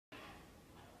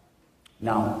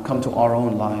Now, come to our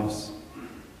own lives.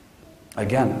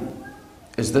 Again,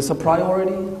 is this a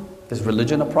priority? Is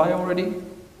religion a priority?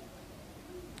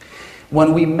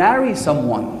 When we marry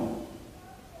someone,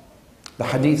 the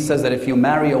hadith says that if you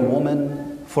marry a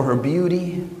woman for her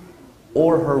beauty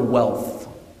or her wealth,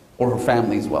 or her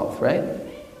family's wealth, right?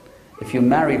 If you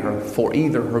marry her for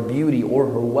either her beauty or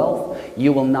her wealth,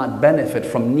 you will not benefit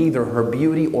from neither her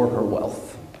beauty or her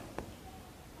wealth.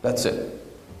 That's it.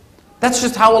 That's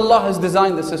just how Allah has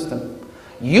designed the system.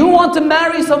 You want to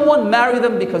marry someone, marry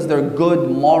them because they're good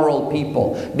moral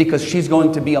people, because she's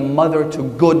going to be a mother to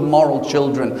good moral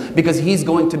children, because he's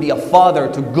going to be a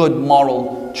father to good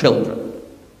moral children.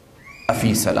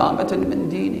 أَفِي سَلَامَةٍ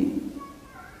مِّن دِينِي.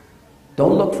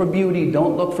 Don't look for beauty,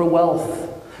 don't look for wealth.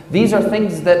 These are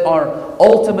things that are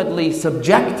ultimately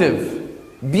subjective.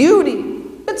 Beauty,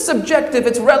 it's subjective,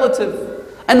 it's relative.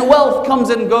 And wealth comes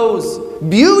and goes.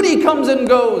 Beauty comes and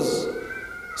goes.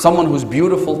 Someone who's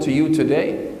beautiful to you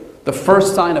today, the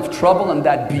first sign of trouble, and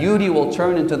that beauty will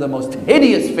turn into the most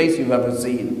hideous face you've ever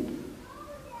seen.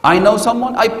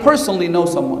 I personally know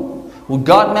someone who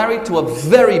got married to a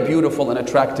very beautiful and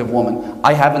attractive woman.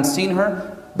 I haven't seen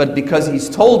her, but because he's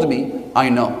told me, I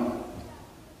know.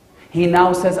 He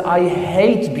now says, I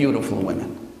hate beautiful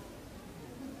women.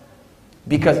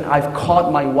 Because I've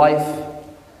caught my wife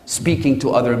speaking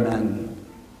to other men,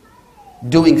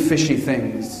 doing fishy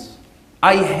things.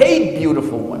 I hate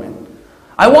beautiful women.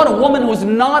 I want a woman who's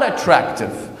not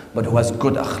attractive, but who has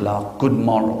good akhlaq, good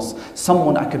morals.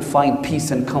 Someone I could find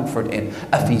peace and comfort in.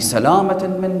 أَفِي سَلَامَةٍ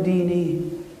مِّن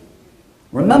دِينِي.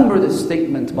 Remember this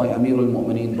statement by Amirul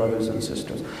Mu'mineen, brothers and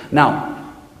sisters.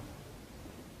 Now,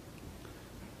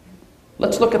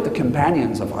 let's look at the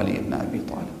companions of Ali ibn Abi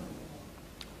Talib,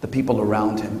 the people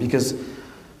around him. Because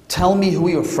tell me who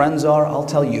your friends are, I'll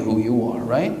tell you who you are,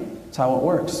 right? That's how it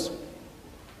works.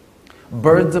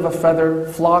 Birds of a feather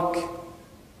flock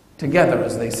together,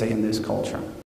 as they say in this culture.